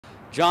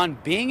John,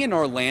 being in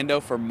Orlando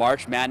for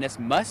March Madness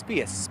must be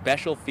a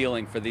special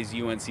feeling for these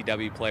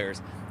UNCW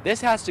players.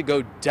 This has to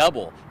go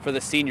double for the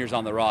seniors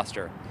on the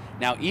roster.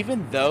 Now,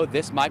 even though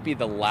this might be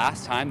the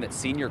last time that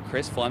senior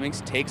Chris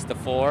Flemmings takes the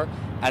floor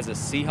as a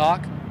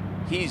Seahawk,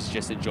 he's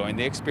just enjoying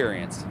the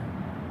experience.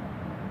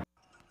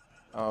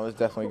 It's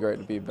definitely great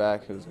to be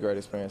back. It was a great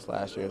experience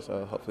last year,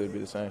 so hopefully it'll be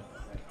the same.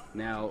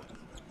 Now,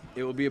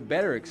 it will be a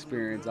better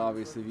experience,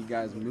 obviously, if you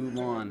guys move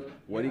on.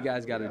 What do you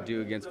guys got to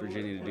do against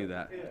Virginia to do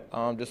that?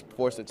 Just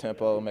force the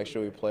tempo, make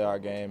sure we play our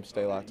game,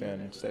 stay locked in,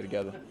 and stay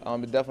together.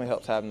 It definitely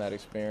helps having that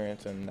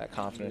experience and that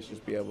confidence,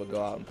 just be able to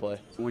go out and play.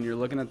 When you're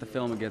looking at the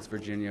film against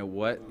Virginia,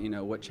 what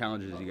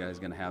challenges are you guys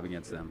going to have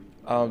against them?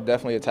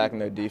 Definitely attacking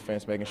their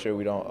defense, making sure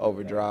we don't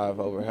overdrive,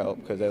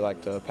 overhelp, because they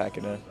like to pack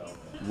it in.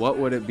 What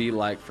would it be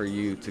like for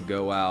you to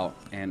go out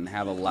and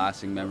have a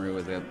lasting memory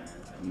with a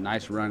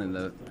nice run in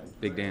the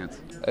big dance?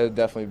 It would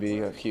definitely be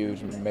a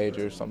huge,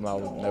 major, something I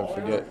will never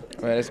forget.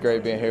 It's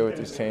great being here with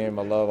this team.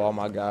 I love all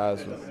my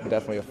guys.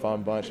 Definitely a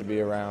fun bunch to be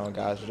around,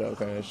 guys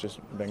joking. It's just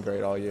been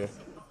great all year.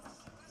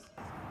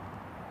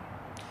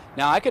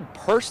 Now, I could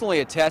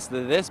personally attest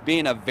to this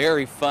being a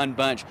very fun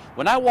bunch.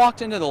 When I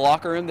walked into the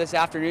locker room this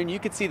afternoon, you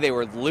could see they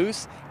were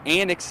loose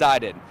and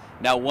excited.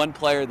 Now, one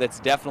player that's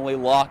definitely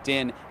locked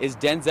in is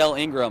Denzel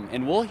Ingram,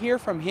 and we'll hear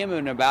from him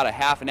in about a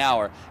half an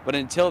hour. But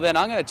until then,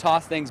 I'm going to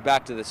toss things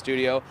back to the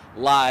studio.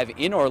 Live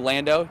in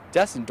Orlando,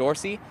 Dustin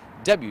Dorsey,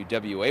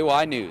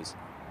 WWAY News.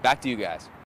 Back to you guys.